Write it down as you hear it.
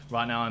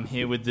Right now I'm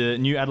here with the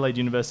New Adelaide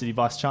University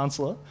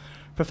Vice-Chancellor.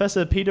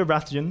 Professor Peter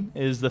Rathjen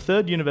is the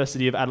third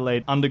University of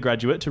Adelaide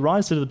undergraduate to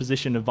rise to the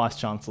position of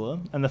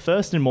Vice-Chancellor and the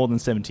first in more than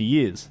 70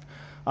 years.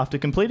 After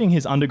completing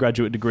his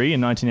undergraduate degree in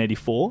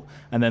 1984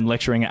 and then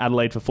lecturing at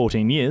Adelaide for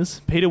 14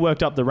 years, Peter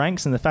worked up the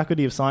ranks in the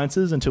Faculty of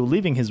Sciences until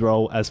leaving his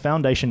role as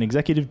Foundation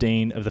Executive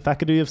Dean of the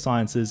Faculty of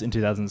Sciences in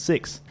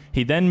 2006.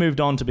 He then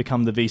moved on to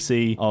become the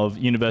VC of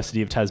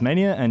University of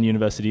Tasmania and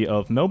University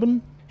of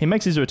Melbourne. He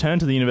makes his return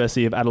to the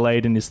University of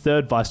Adelaide in his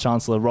third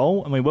Vice-Chancellor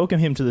role, and we welcome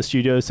him to the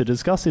studios to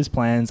discuss his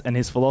plans and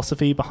his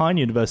philosophy behind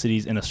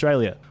universities in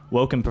Australia.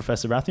 Welcome,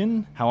 Professor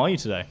Rathjen. How are you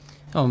today?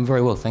 Oh, I'm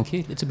very well, thank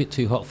you. It's a bit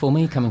too hot for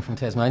me coming from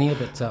Tasmania,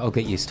 but I'll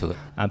get used to it.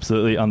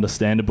 Absolutely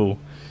understandable.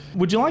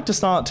 Would you like to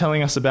start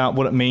telling us about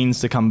what it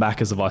means to come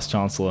back as a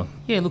Vice-Chancellor?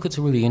 Yeah, look, it's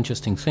a really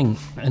interesting thing,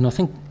 and I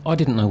think I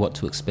didn't know what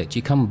to expect.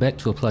 You come back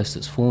to a place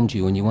that's formed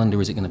you and you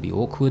wonder, is it going to be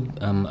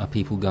awkward? Are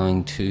people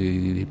going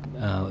to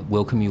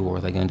welcome you, or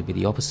are they going to be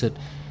the opposite?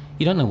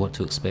 You don't know what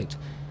to expect.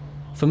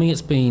 For me,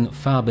 it's been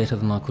far better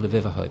than I could have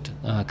ever hoped.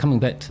 Coming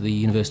back to the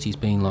university has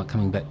been like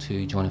coming back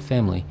to join a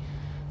family.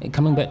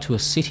 Coming back to a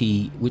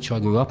city which I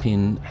grew up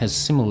in has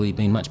similarly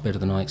been much better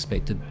than I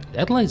expected.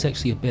 Adelaide's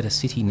actually a better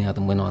city now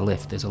than when I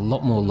left. There's a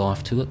lot more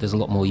life to it. There's a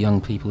lot more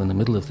young people in the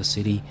middle of the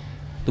city.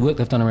 The work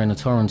they've done around the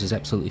Torrens is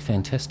absolutely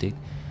fantastic.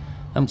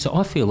 So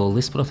I feel all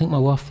this, but I think my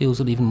wife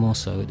feels it even more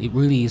so. It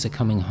really is a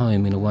coming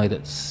home in a way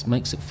that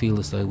makes it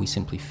feel as though we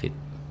simply fit.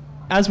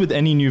 As with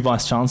any new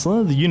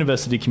Vice-Chancellor, the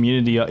university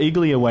community are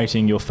eagerly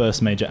awaiting your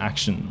first major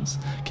actions.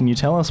 Can you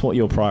tell us what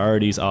your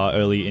priorities are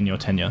early in your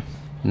tenure?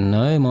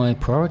 No, my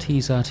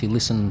priorities are to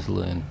listen and to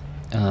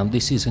learn.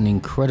 This is an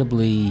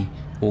incredibly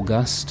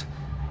august,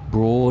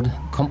 broad,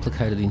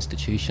 complicated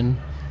institution.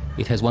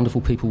 It has wonderful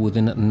people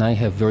within it, and they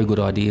have very good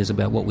ideas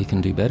about what we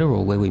can do better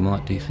or where we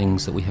might do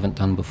things that we haven't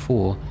done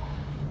before.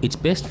 It's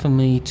best for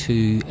me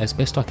to, as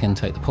best I can,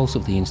 take the pulse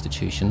of the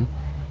institution,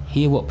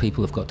 hear what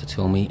people have got to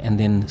tell me, and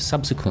then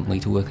subsequently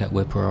to work out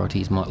where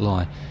priorities might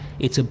lie.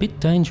 It's a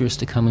bit dangerous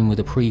to come in with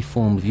a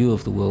pre-formed view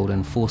of the world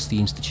and force the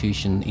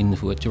institution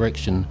into a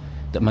direction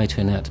that may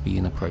turn out to be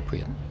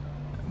inappropriate.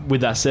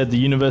 With that said, the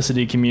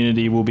university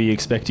community will be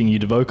expecting you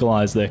to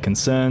vocalise their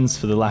concerns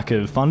for the lack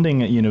of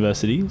funding at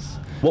universities.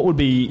 What would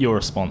be your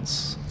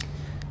response?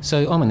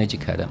 So I'm an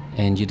educator,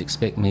 and you'd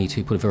expect me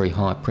to put a very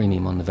high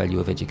premium on the value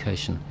of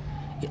education.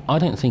 I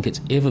don't think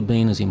it's ever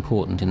been as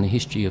important in the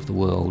history of the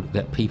world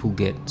that people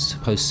get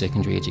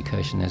post-secondary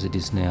education as it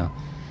is now.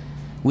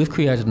 We've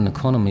created an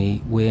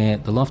economy where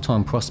the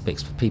lifetime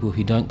prospects for people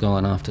who don't go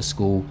on after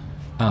school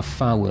are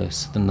far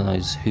worse than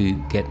those who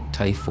get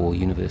TAFE or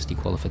university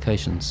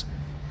qualifications.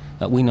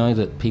 We know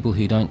that people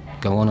who don't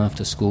go on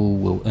after school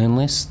will earn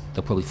less.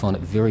 They'll probably find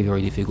it very,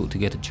 very difficult to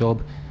get a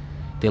job.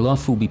 Their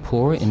life will be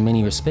poorer in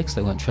many respects.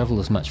 They won't travel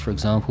as much, for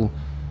example.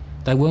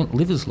 They won't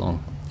live as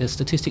long. The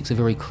statistics are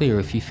very clear.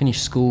 If you finish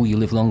school, you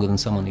live longer than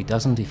someone who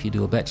doesn't. If you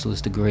do a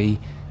bachelor's degree,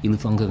 you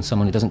live longer than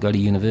someone who doesn't go to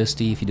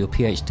university. If you do a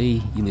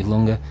PhD, you live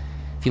longer.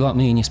 If you're like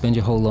me and you spend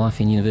your whole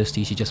life in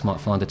universities, you just might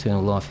find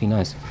eternal life, who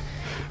knows.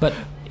 But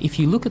if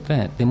you look at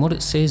that, then what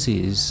it says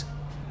is,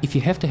 if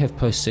you have to have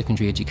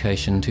post-secondary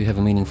education to have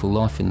a meaningful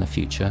life in the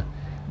future,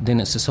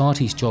 then it's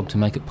society's job to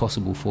make it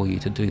possible for you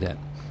to do that.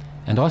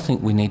 And I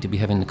think we need to be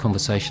having the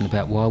conversation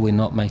about why we're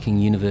not making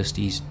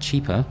universities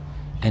cheaper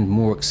and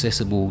more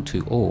accessible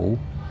to all,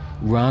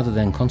 rather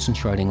than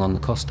concentrating on the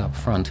cost up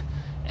front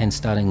and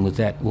starting with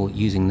that, or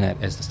using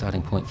that as the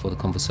starting point for the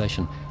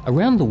conversation.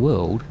 Around the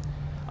world,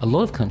 a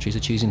lot of countries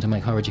are choosing to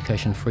make higher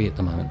education free at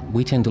the moment.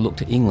 We tend to look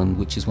to England,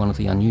 which is one of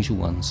the unusual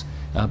ones,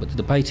 but the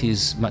debate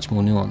is much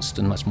more nuanced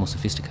and much more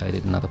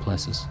sophisticated in other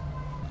places.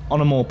 On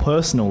a more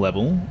personal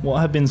level, what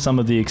have been some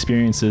of the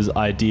experiences,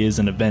 ideas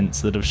and events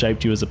that have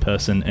shaped you as a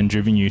person and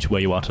driven you to where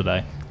you are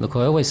today? Look,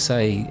 I always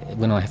say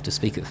when I have to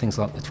speak at things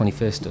like the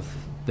 21st of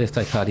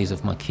birthday parties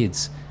of my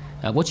kids,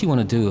 what you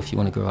want to do if you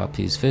want to grow up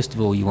is, first of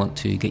all, you want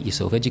to get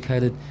yourself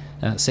educated,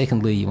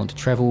 secondly, you want to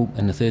travel,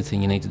 and the third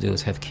thing you need to do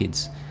is have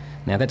kids.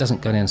 Now, that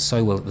doesn't go down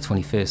so well at the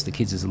 21st. The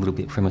kids is a little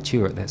bit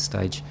premature at that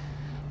stage.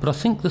 But I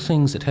think the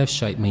things that have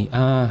shaped me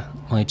are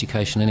my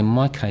education, and in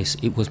my case,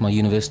 it was my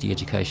university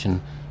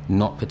education,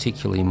 not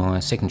particularly my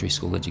secondary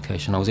school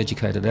education. I was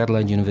educated at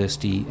Adelaide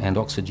University and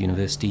Oxford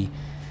University,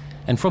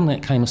 and from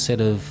that came a set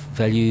of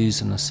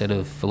values and a set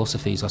of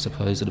philosophies, I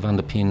suppose, that have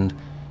underpinned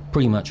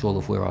pretty much all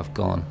of where I've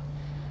gone.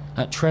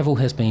 Travel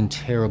has been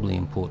terribly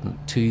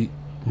important. To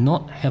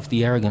not have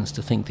the arrogance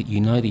to think that you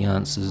know the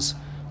answers,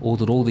 or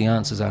that all the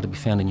answers are to be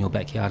found in your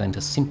backyard, and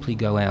to simply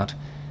go out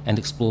and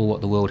explore what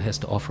the world has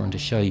to offer and to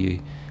show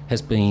you,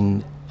 has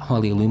been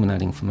highly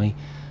illuminating for me.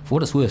 For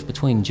what it's worth,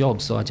 between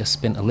jobs, I just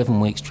spent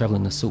 11 weeks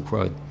travelling the Silk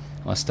Road.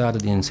 I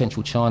started in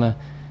central China,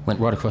 went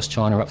right across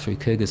China up through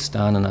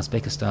Kyrgyzstan and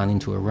Uzbekistan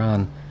into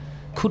Iran.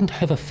 Couldn't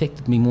have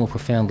affected me more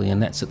profoundly,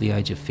 and that's at the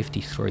age of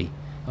 53.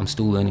 I'm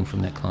still learning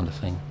from that kind of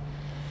thing.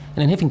 And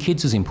then having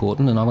kids is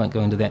important, and I won't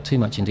go into that too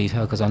much in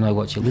detail because I know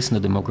what your listener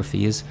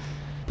demography is.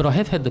 But I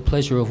have had the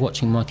pleasure of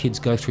watching my kids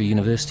go through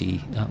university.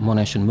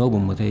 Monash and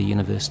Melbourne were their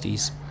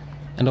universities.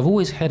 And I've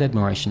always had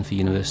admiration for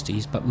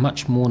universities, but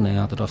much more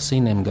now that I've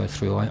seen them go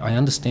through. I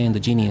understand the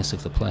genius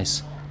of the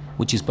place,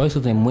 which is both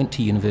of them went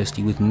to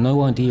university with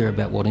no idea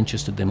about what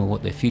interested them or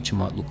what their future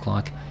might look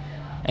like,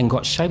 and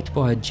got shaped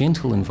by a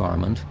gentle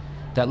environment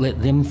that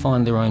let them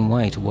find their own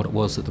way to what it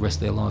was that the rest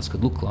of their lives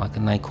could look like,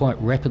 and they quite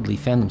rapidly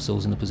found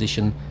themselves in a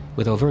position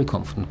where they were very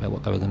confident about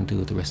what they were going to do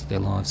with the rest of their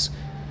lives.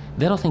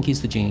 That, I think,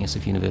 is the genius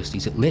of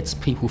universities. It lets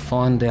people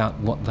find out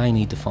what they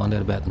need to find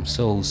out about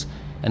themselves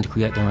and to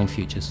create their own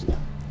futures.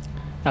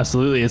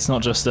 Absolutely. It's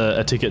not just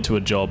a ticket to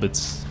a job,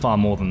 it's far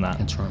more than that.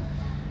 That's right.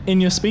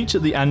 In your speech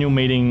at the annual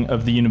meeting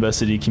of the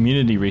university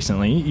community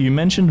recently, you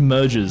mentioned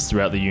mergers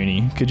throughout the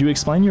uni. Could you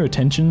explain your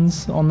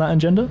intentions on that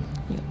agenda?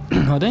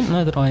 I don't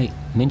know that I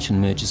mentioned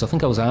mergers. I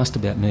think I was asked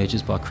about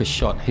mergers by Chris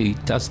Schott, who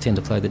does tend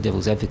to play the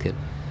devil's advocate.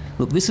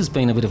 Look, this has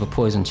been a bit of a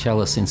poison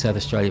chalice in South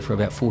Australia for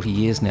about 40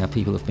 years now.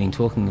 People have been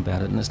talking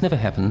about it, and it's never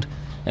happened,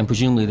 and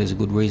presumably there's a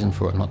good reason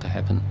for it not to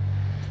happen.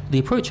 The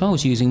approach I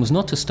was using was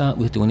not to start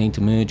with, do we need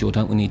to merge or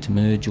don't we need to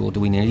merge, or do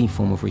we need any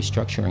form of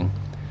restructuring?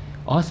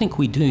 I think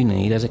we do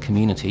need, as a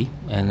community,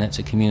 and that's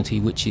a community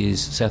which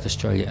is South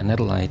Australia and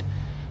Adelaide,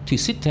 to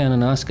sit down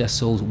and ask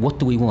ourselves, what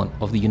do we want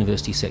of the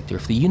university sector?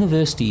 If the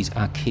universities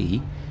are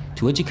key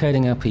to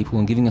educating our people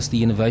and giving us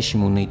the innovation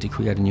we'll need to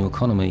create a new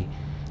economy,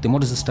 then what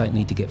does the state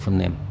need to get from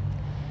them?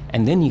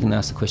 And then you can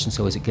ask the question,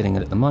 so is it getting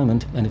it at the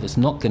moment? And if it's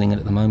not getting it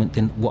at the moment,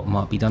 then what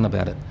might be done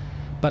about it?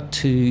 But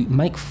to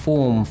make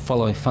form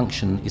follow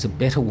function is a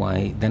better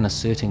way than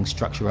asserting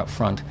structure up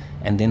front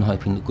and then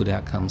hoping that good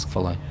outcomes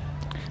follow.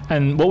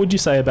 And what would you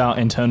say about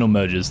internal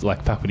mergers,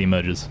 like faculty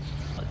mergers?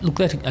 Look,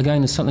 that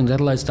again is something that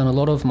Adelaide's done a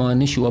lot of. My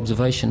initial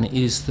observation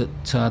is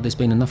that there's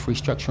been enough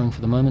restructuring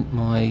for the moment.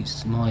 My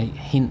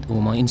hint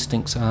or my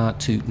instincts are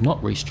to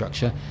not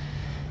restructure.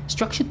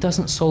 Structure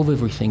doesn't solve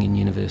everything in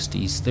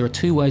universities. There are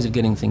two ways of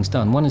getting things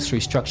done. One is through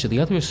structure, the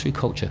other is through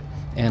culture.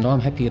 And I'm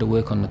happier to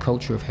work on the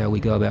culture of how we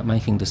go about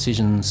making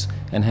decisions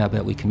and how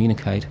about we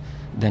communicate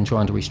than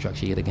trying to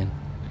restructure yet again.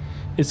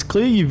 It's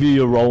clear you view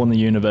your role in the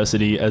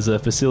university as a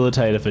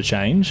facilitator for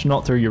change,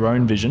 not through your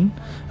own vision,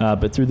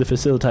 but through the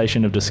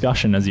facilitation of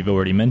discussion, as you've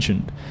already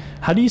mentioned.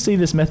 How do you see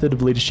this method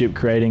of leadership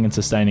creating and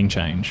sustaining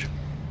change?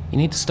 You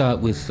need to start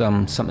with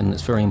something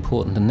that's very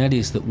important, and that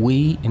is that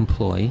we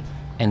employ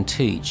and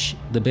teach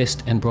the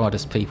best and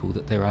brightest people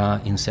that there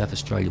are in South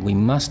Australia. We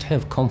must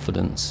have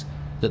confidence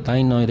that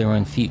they know their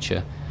own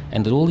future,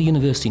 and that all the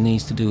university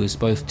needs to do is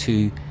both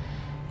to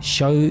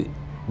show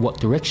what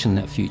direction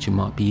that future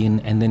might be in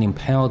and then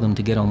empower them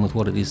to get on with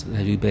what it is that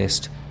they do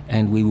best,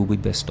 and we will be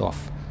best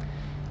off.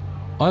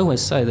 I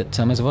always say that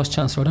as a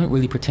Vice-Chancellor, I don't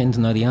really pretend to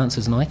know the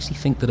answers, and I actually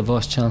think that a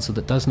Vice-Chancellor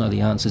that does know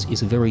the answers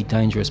is a very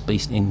dangerous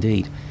beast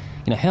indeed.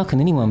 You know, how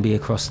can anyone be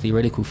across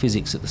theoretical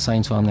physics at the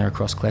same time they're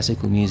across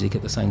classical music,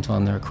 at the same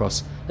time they're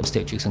across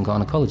obstetrics and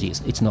gynecology?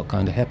 It's not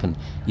going to happen.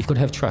 You've got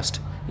to have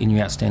trust in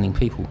your outstanding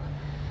people.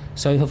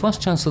 So if a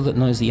Vice-Chancellor that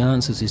knows the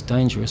answers is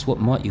dangerous, what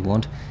might you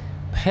want?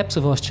 Perhaps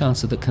a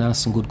Vice-Chancellor that can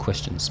ask some good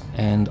questions.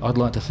 And I'd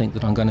like to think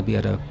that I'm going to be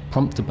able to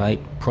prompt debate,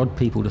 prod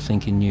people to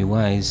think in new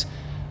ways,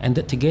 and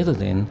that together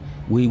then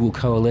we will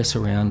coalesce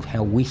around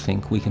how we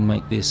think we can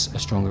make this a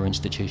stronger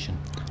institution.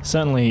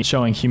 Certainly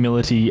showing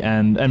humility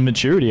and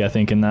maturity, I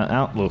think, in that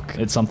outlook.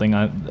 It's something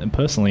I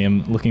personally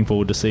am looking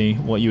forward to see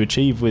what you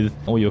achieve with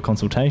all your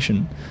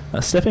consultation.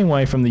 Stepping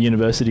away from the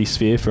university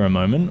sphere for a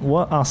moment,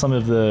 what are some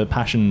of the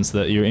passions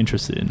that you're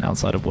interested in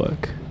outside of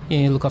work?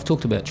 Yeah, look, I've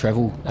talked about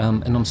travel,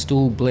 and I'm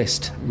still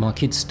blessed. My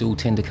kids still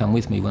tend to come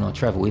with me when I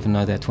travel, even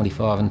though they're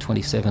 25 and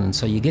 27, and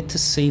so you get to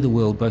see the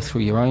world both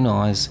through your own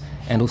eyes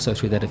and also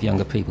through that of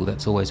younger people.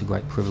 That's always a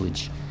great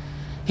privilege.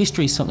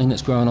 History is something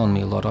that's grown on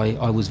me a lot.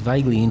 I was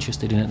vaguely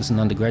interested in it as an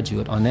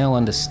undergraduate. I now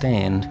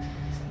understand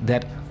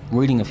that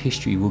reading of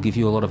history will give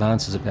you a lot of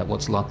answers about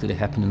what's likely to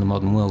happen in the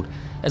modern world.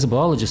 As a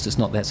biologist, it's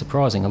not that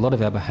surprising. A lot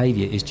of our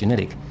behaviour is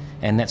genetic,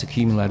 and that's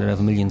accumulated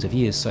over millions of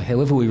years. So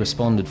however we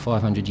responded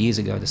 500 years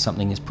ago to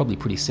something is probably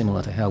pretty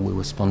similar to how we'll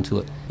respond to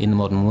it in the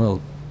modern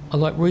world. I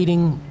like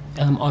reading.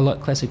 I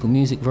like classical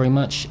music very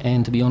much,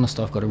 and to be honest,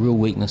 I've got a real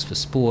weakness for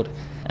sport.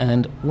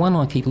 And one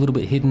I keep a little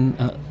bit hidden,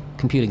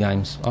 computer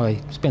games. I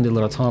spend a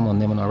lot of time on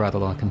them and I rather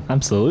like them.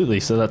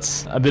 Absolutely. So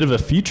that's a bit of a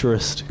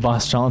futurist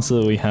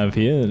Vice-Chancellor we have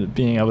here,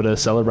 being able to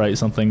celebrate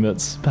something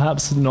that's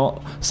perhaps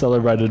not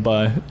celebrated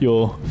by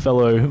your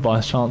fellow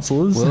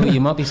Vice-Chancellors. Well, you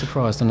might be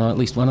surprised. I know at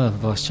least one other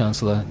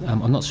Vice-Chancellor.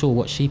 I'm not sure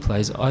what she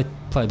plays. I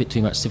play a bit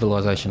too much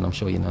Civilization. I'm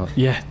sure you know it.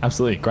 Yeah,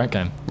 absolutely. Great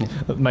game. Yeah.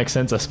 It makes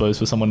sense, I suppose,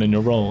 for someone in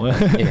your role.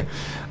 Yeah.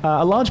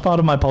 A large part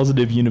of my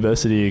positive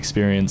university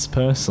experience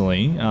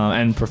personally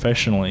and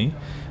professionally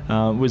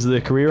was the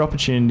career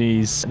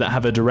opportunities that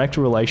have a direct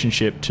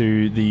relationship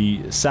to the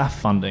SAF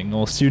funding,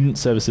 or Student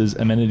Services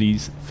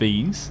Amenities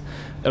fees,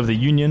 of the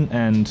union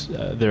and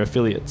their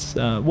affiliates.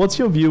 What's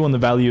your view on the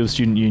value of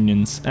student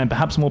unions, and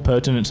perhaps more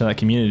pertinent to that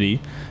community,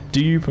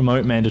 do you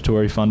promote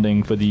mandatory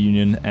funding for the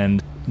union,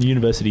 and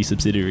university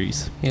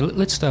subsidiaries? Yeah,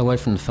 let's stay away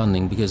from the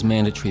funding, because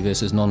mandatory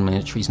versus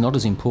non-mandatory is not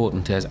as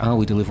important as are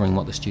we delivering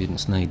what the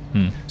students need.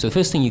 So the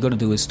first thing you've got to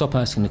do is stop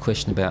asking the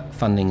question about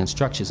funding and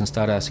structures and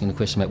start asking the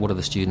question about what do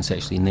the students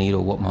actually need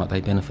or what might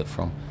they benefit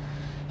from.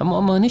 And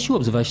my initial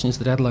observation is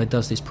that Adelaide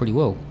does this pretty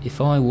well.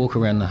 If I walk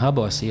around the hub,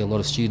 I see a lot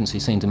of students who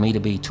seem to me to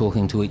be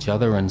talking to each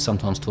other and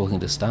sometimes talking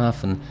to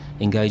staff and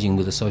engaging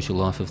with the social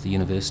life of the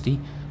university,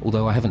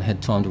 although I haven't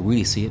had time to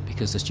really see it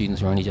because the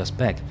students are only just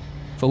back.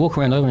 If I walk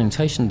around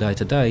orientation day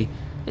to day,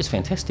 it's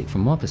fantastic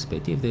from my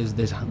perspective.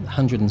 There's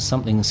 100 and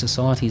something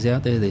societies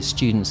out there, there's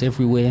students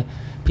everywhere,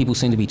 people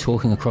seem to be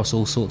talking across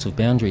all sorts of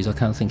boundaries. I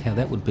can't think how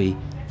that would be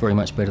very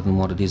much better than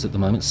what it is at the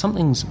moment.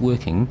 Something's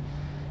working,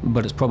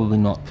 but it's probably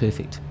not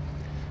perfect.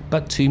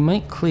 But to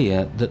make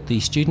clear that the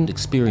student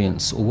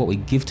experience, or what we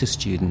give to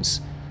students,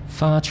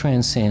 far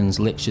transcends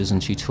lectures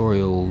and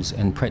tutorials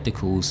and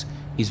practicals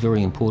is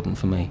very important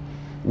for me.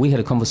 We had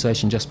a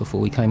conversation just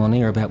before we came on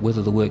air about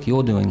whether the work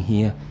you're doing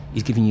here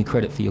is giving you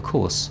credit for your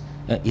course.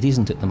 It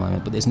isn't at the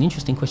moment, but there's an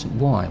interesting question.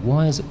 Why?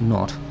 Why is it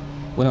not?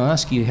 When I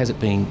ask you, has it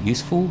been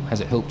useful?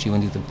 Has it helped you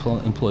into the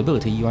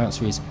employability? Your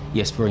answer is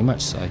yes, very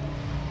much so.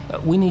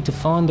 We need to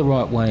find the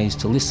right ways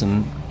to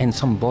listen, and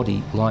some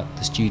body like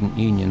the Student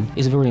Union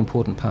is a very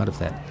important part of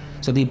that.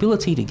 So the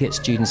ability to get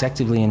students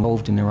actively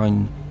involved in their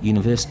own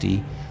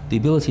university, the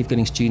ability of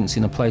getting students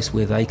in a place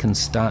where they can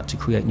start to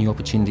create new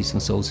opportunities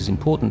themselves is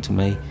important to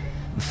me.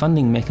 The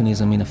funding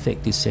mechanism, in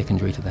effect, is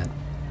secondary to that.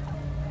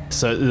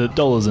 So the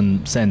dollars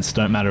and cents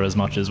don't matter as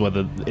much as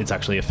whether it's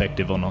actually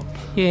effective or not.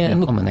 Yeah, and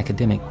look, I'm an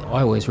academic.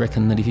 I always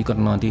reckon that if you've got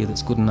an idea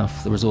that's good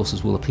enough, the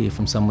resources will appear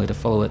from somewhere to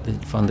follow it, to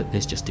fund it.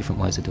 There's just different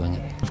ways of doing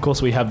it. Of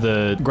course, we have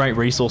the great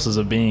resources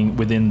of being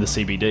within the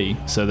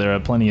CBD, so there are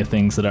plenty of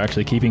things that are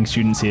actually keeping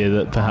students here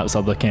that perhaps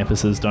other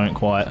campuses don't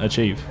quite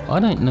achieve. I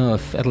don't know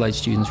if Adelaide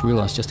students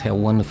realise just how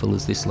wonderful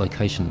is this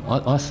location.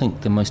 I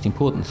think the most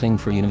important thing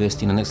for a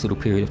university in the next little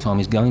period of time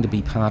is going to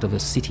be part of a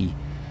city,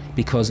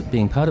 because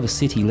being part of a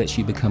city lets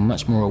you become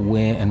much more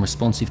aware and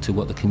responsive to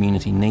what the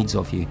community needs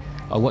of you.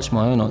 I watch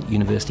my own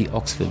university,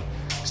 Oxford,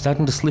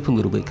 starting to slip a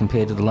little bit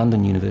compared to the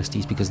London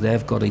universities because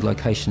they've got a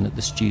location that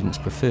the students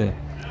prefer.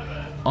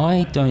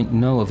 I don't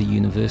know of a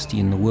university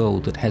in the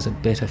world that has a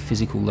better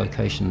physical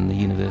location than the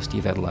University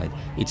of Adelaide.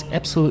 It's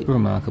absolutely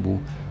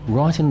remarkable,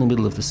 right in the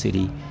middle of the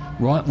city,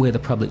 right where the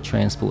public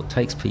transport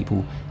takes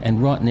people,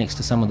 and right next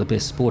to some of the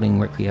best sporting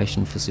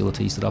recreation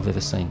facilities that I've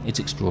ever seen. It's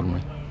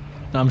extraordinary.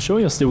 I'm sure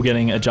you're still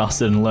getting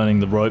adjusted and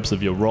learning the ropes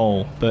of your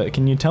role, but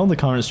can you tell the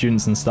current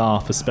students and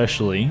staff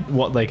especially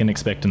what they can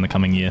expect in the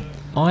coming year?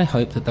 I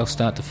hope that they'll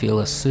start to feel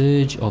a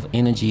surge of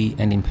energy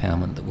and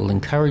empowerment that will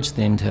encourage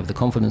them to have the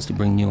confidence to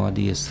bring new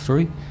ideas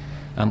through.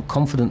 I'm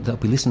confident they'll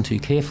be listened to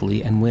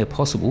carefully and, where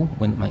possible,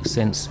 when it makes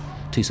sense,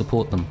 to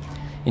support them.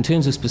 In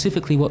terms of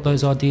specifically what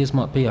those ideas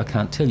might be, I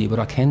can't tell you, but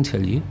I can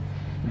tell you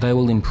they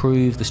will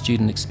improve the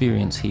student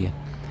experience here.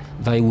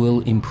 They will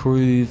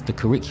improve the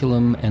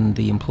curriculum and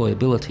the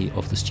employability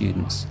of the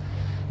students.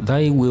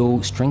 They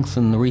will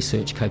strengthen the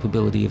research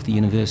capability of the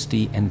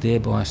university and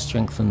thereby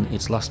strengthen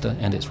its lustre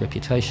and its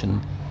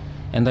reputation.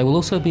 And they will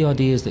also be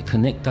ideas that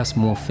connect us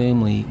more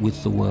firmly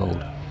with the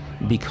world,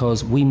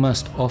 because we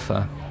must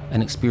offer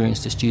an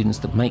experience to students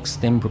that makes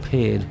them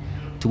prepared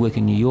to work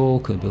in New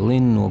York or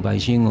Berlin or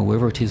Beijing or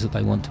wherever it is that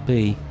they want to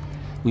be.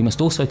 We must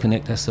also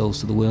connect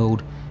ourselves to the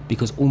world,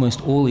 because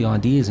almost all the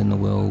ideas in the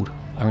world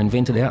are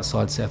invented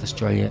outside South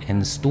Australia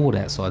and stored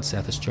outside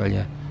South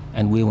Australia,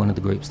 and we're one of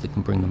the groups that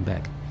can bring them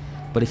back.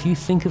 But if you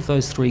think of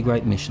those three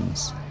great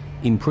missions,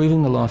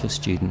 improving the life of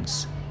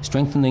students,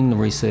 strengthening the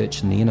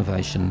research and the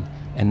innovation,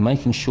 and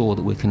making sure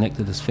that we're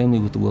connected as firmly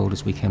with the world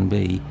as we can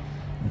be,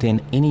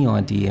 then any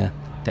idea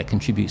that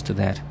contributes to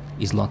that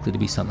is likely to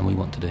be something we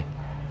want to do.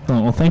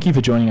 Well, thank you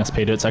for joining us,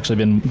 Peter. It's actually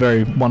been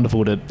very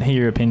wonderful to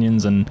hear your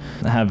opinions and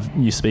have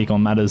you speak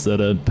on matters that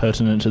are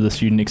pertinent to the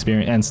student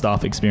experience and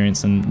staff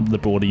experience and the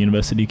broader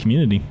university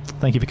community.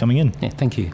 Thank you for coming in. Yeah, thank you.